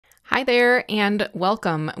Hi there and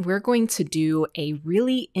welcome. We're going to do a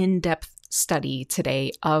really in-depth study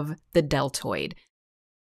today of the deltoid.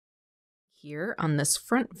 Here on this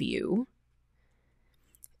front view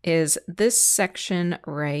is this section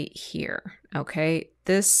right here, okay?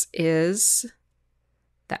 This is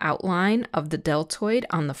the outline of the deltoid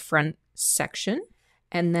on the front section.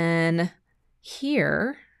 And then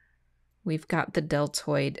here we've got the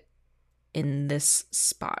deltoid in this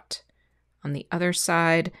spot. On the other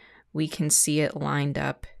side, we can see it lined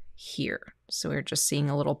up here. So we're just seeing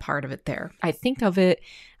a little part of it there. I think of it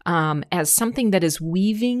as something that is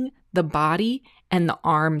weaving the body and the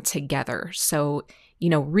arm together. So,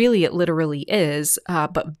 really it literally is,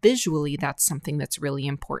 but visually that's something that's really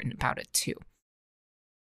important about it too.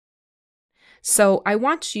 So I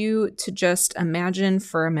want you to just imagine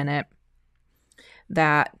for a minute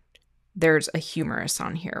that there's a humerus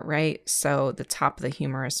on here, right? So the top of the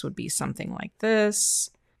humerus would be something like this.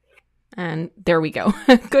 And there we go.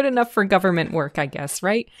 Good enough for government work, I guess,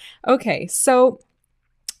 right? Okay, so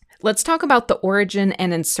let's talk about the origin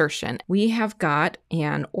and insertion. We have got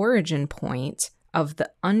an origin point of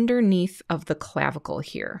the underneath of the clavicle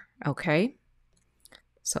here, okay?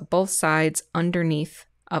 So both sides underneath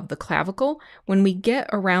of the clavicle. When we get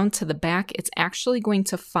around to the back, it's actually going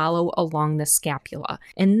to follow along the scapula.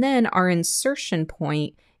 And then our insertion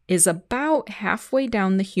point is about halfway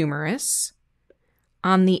down the humerus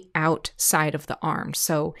on the outside of the arm.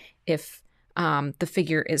 So if the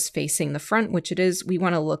figure is facing the front, which it is, we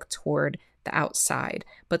want to look toward the outside.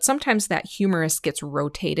 But sometimes that humerus gets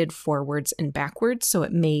rotated forwards and backwards, so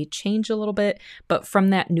it may change a little bit. But from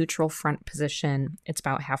that neutral front position, it's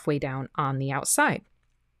about halfway down on the outside.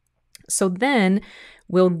 So then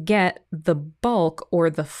we'll get the bulk or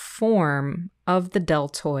the form of the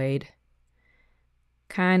deltoid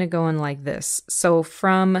kind of going like this. So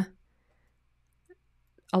from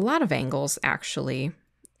a lot of angles, actually,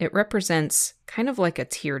 it represents kind of like a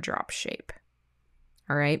teardrop shape.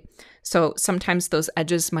 All right. So sometimes those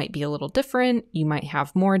edges might be a little different. You might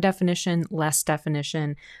have more definition, less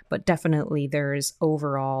definition, but definitely there's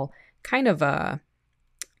overall kind of a,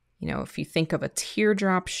 if you think of a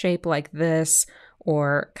teardrop shape like this,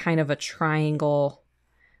 or kind of a triangle,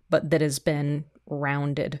 but that has been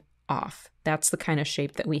rounded off. That's the kind of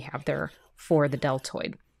shape that we have there for the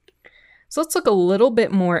deltoid. So let's look a little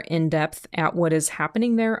bit more in depth at what is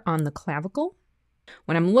happening there on the clavicle.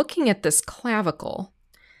 When I'm looking at this clavicle,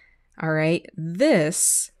 all right,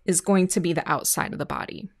 this is going to be the outside of the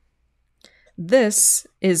body. This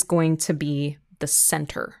is going to be the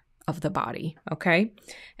center of the body, okay?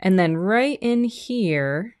 And then right in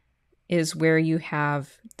here is where you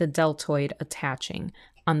have the deltoid attaching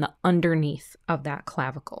on the underneath of that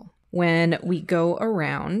clavicle. When we go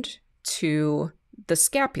around to the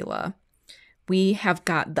scapula, we have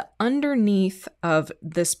got the underneath of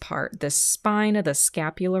this part, this spine of the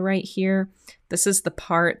scapula right here. This is the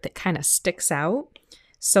part that kind of sticks out.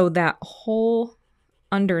 So that whole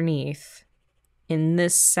underneath in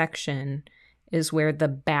this section is where the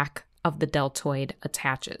back of the deltoid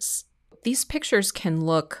attaches. These pictures can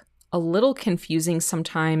look a little confusing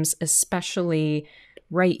sometimes, especially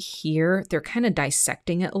right here. They're kind of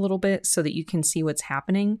dissecting it a little bit so that you can see what's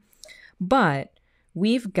happening. But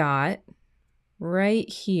we've got right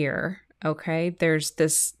here, okay, there's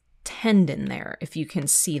this tendon there, if you can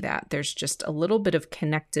see that. There's just a little bit of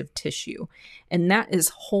connective tissue, and that is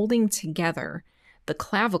holding together the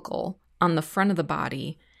clavicle on the front of the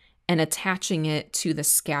body and attaching it to the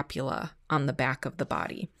scapula on the back of the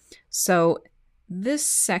body. So this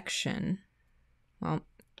section, well,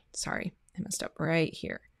 sorry, I messed up right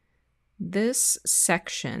here. This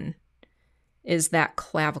section is that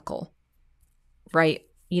clavicle, right,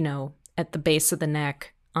 at the base of the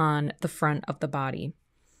neck on the front of the body.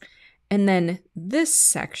 And then this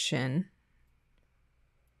section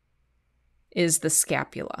is the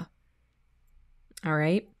scapula. All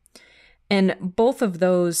right. And both of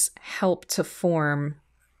those help to form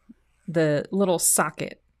the little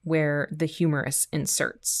socket where the humerus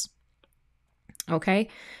inserts. Okay.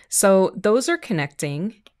 So those are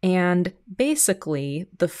connecting, and basically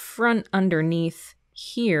the front underneath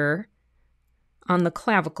here on the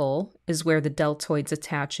clavicle is where the deltoid's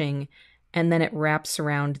attaching, and then it wraps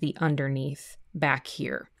around the underneath back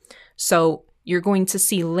here. So you're going to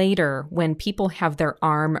see later when people have their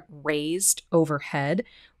arm raised overhead,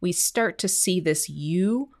 we start to see this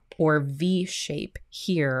U or V shape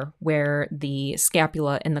here where the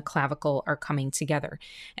scapula and the clavicle are coming together.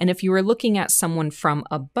 And if you were looking at someone from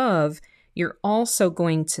above, you're also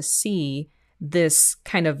going to see this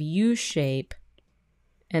kind of U shape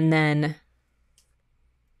and then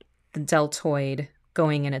the deltoid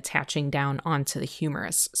going and attaching down onto the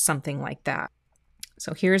humerus, something like that.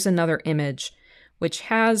 So here's another image which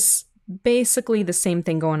has basically the same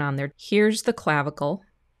thing going on there. Here's the clavicle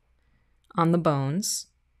on the bones,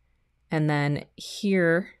 and then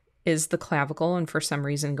here is the clavicle, and for some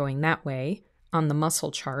reason going that way on the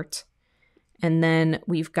muscle chart. And then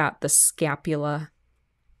we've got the scapula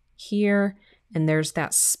here, and there's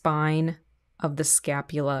that spine of the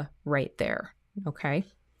scapula right there, okay?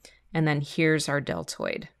 And then here's our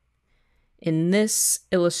deltoid. In this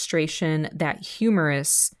illustration, that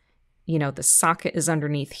humerus, the socket is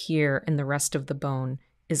underneath here, and the rest of the bone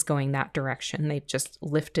is going that direction. They've just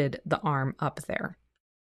lifted the arm up there.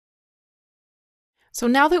 So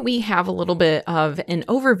now that we have a little bit of an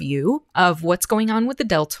overview of what's going on with the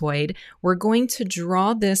deltoid, we're going to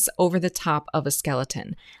draw this over the top of a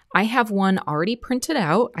skeleton. I have one already printed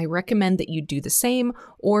out. I recommend that you do the same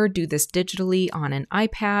or do this digitally on an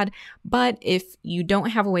iPad. But if you don't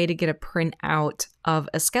have a way to get a print out of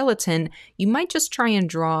a skeleton, you might just try and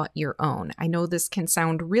draw your own. I know this can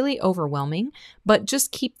sound really overwhelming, but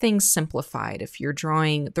just keep things simplified. If you're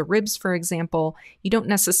drawing the ribs, for example, you don't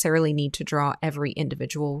necessarily need to draw every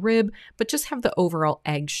individual rib, but just have the overall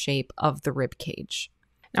egg shape of the rib cage.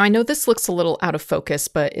 Now, I know this looks a little out of focus,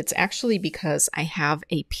 but it's actually because I have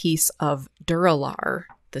a piece of Duralar,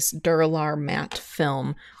 this Duralar matte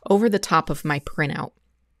film, over the top of my printout.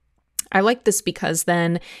 I like this because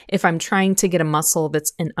then if I'm trying to get a muscle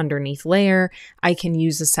that's an underneath layer, I can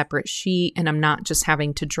use a separate sheet and I'm not just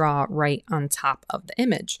having to draw right on top of the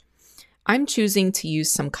image. I'm choosing to use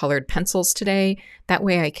some colored pencils today. That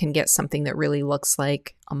way I can get something that really looks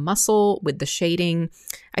like a muscle with the shading.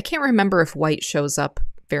 I can't remember if white shows up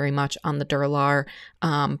very much on the Duralar,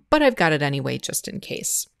 but I've got it anyway just in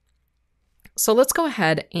case. So let's go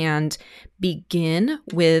ahead and begin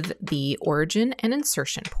with the origin and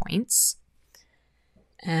insertion points.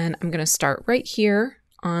 And I'm going to start right here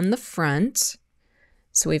on the front.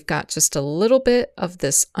 So we've got just a little bit of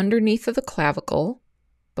this underneath of the clavicle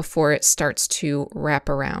before it starts to wrap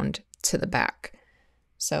around to the back.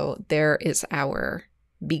 So there is our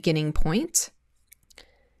beginning point.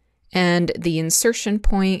 And the insertion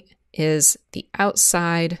point is the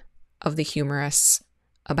outside of the humerus,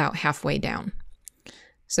 about halfway down.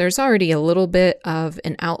 So there's already a little bit of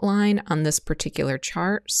an outline on this particular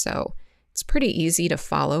chart, so it's pretty easy to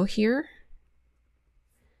follow here.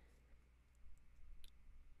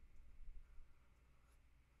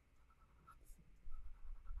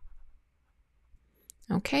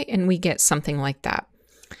 Okay, and we get something like that.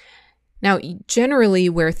 Now, generally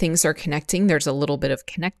where things are connecting, there's a little bit of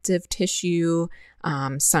connective tissue,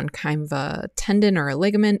 some kind of a tendon or a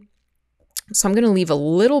ligament. So I'm going to leave a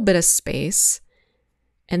little bit of space,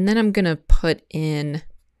 and then I'm going to put in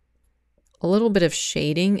a little bit of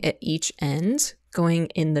shading at each end, going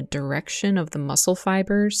in the direction of the muscle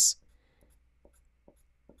fibers.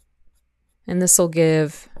 And this will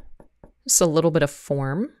give just a little bit of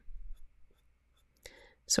form.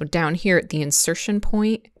 So down here at the insertion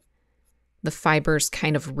point, the fibers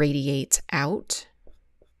kind of radiate out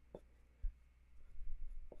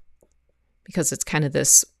because it's kind of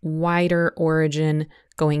this wider origin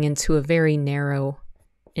going into a very narrow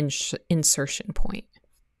insertion point.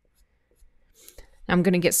 I'm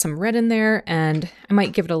going to get some red in there, and I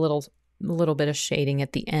might give it a little bit of shading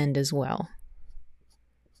at the end as well.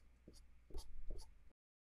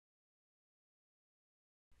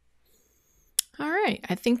 All right,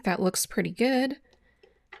 I think that looks pretty good.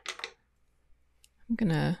 I'm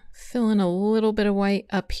gonna fill in a little bit of white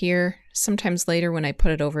up here. Sometimes later when I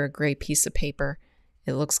put it over a gray piece of paper,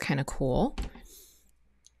 it looks kind of cool.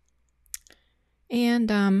 And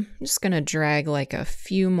I'm just gonna drag like a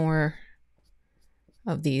few more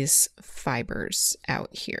of these fibers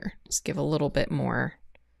out here. Just give a little bit more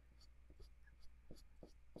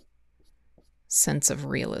sense of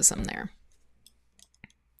realism there.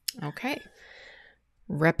 Okay.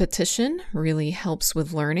 Repetition really helps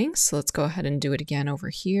with learning, so let's go ahead and do it again over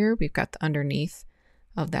here. We've got the underneath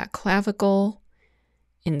of that clavicle,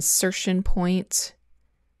 insertion point,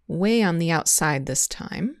 way on the outside this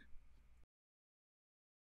time.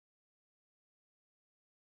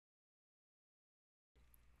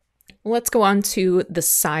 Let's go on to the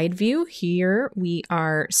side view. Here we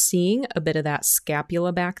are seeing a bit of that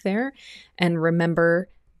scapula back there, and remember,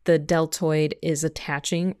 the deltoid is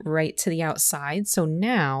attaching right to the outside. So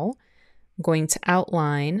now I'm going to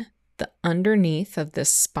outline the underneath of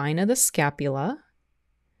this spine of the scapula.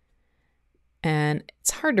 And it's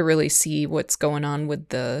hard to really see what's going on with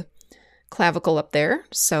the clavicle up there.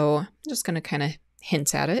 So I'm just going to kind of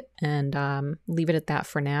hint at it and leave it at that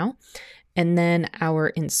for now. and then our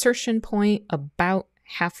insertion point about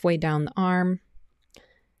halfway down the arm.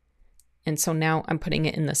 And so now I'm putting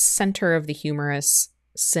it in the center of the humerus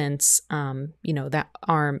since, that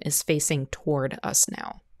arm is facing toward us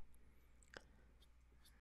now.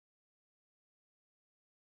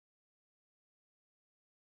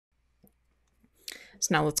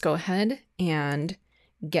 So now let's go ahead and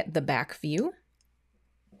get the back view.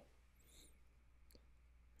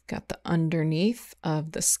 Got the underneath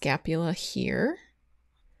of the scapula here.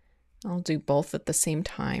 I'll do both at the same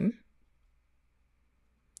time.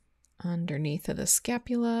 Underneath of the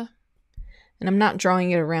scapula. And I'm not drawing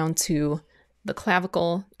it around to the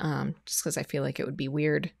clavicle, just because I feel like it would be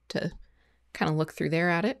weird to kind of look through there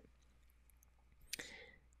at it.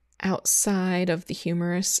 Outside of the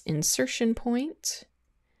humerus insertion point.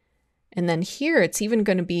 And then here it's even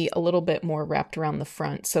going to be a little bit more wrapped around the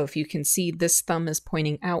front. So if you can see, this thumb is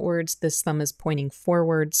pointing outwards, this thumb is pointing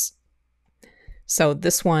forwards. So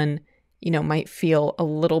this one, might feel a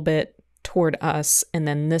little bit toward us, and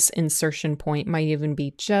then this insertion point might even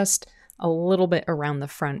be just a little bit around the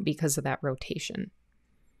front because of that rotation.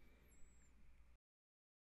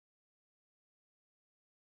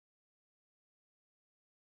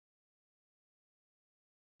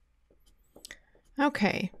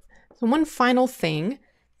 Okay, so one final thing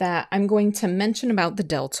that I'm going to mention about the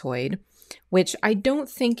deltoid, which I don't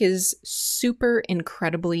think is super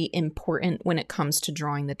incredibly important when it comes to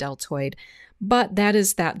drawing the deltoid, but that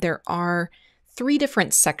is that there are 3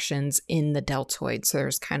 different sections in the deltoid. So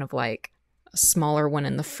there's kind of like a smaller one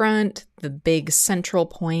in the front, the big central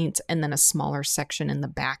point, and then a smaller section in the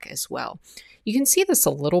back as well. You can see this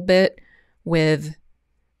a little bit with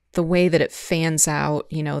the way that it fans out.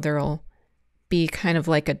 There'll be kind of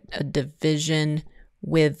like a division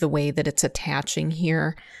with the way that it's attaching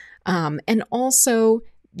here. And also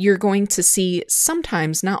you're going to see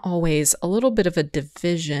sometimes, not always, a little bit of a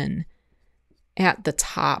division at the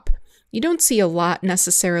top. You don't see a lot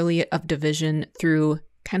necessarily of division through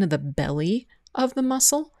kind of the belly of the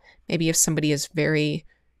muscle. Maybe if somebody is very,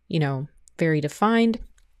 very defined.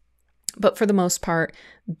 But for the most part,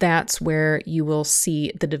 that's where you will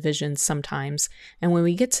see the division sometimes. And when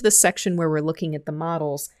we get to the section where we're looking at the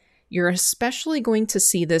models, you're especially going to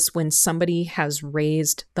see this when somebody has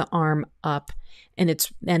raised the arm up and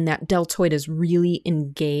that deltoid is really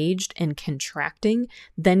engaged and contracting.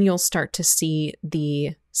 Then you'll start to see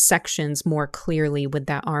the sections more clearly with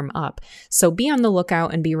that arm up. So be on the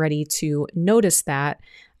lookout and be ready to notice that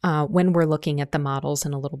when we're looking at the models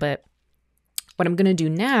in a little bit. What I'm going to do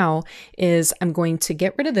now is I'm going to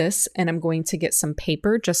get rid of this and I'm going to get some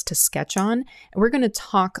paper just to sketch on. And we're going to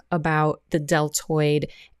talk about the deltoid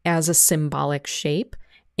as a symbolic shape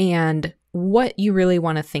and what you really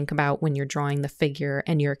want to think about when you're drawing the figure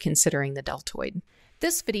and you're considering the deltoid.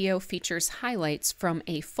 This video features highlights from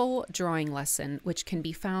a full drawing lesson, which can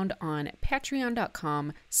be found on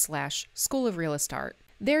patreon.com/School of Realist Art.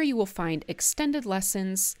 There you will find extended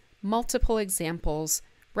lessons, multiple examples,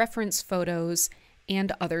 reference photos,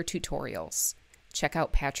 and other tutorials. Check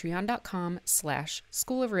out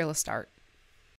patreon.com/School of Realist Art.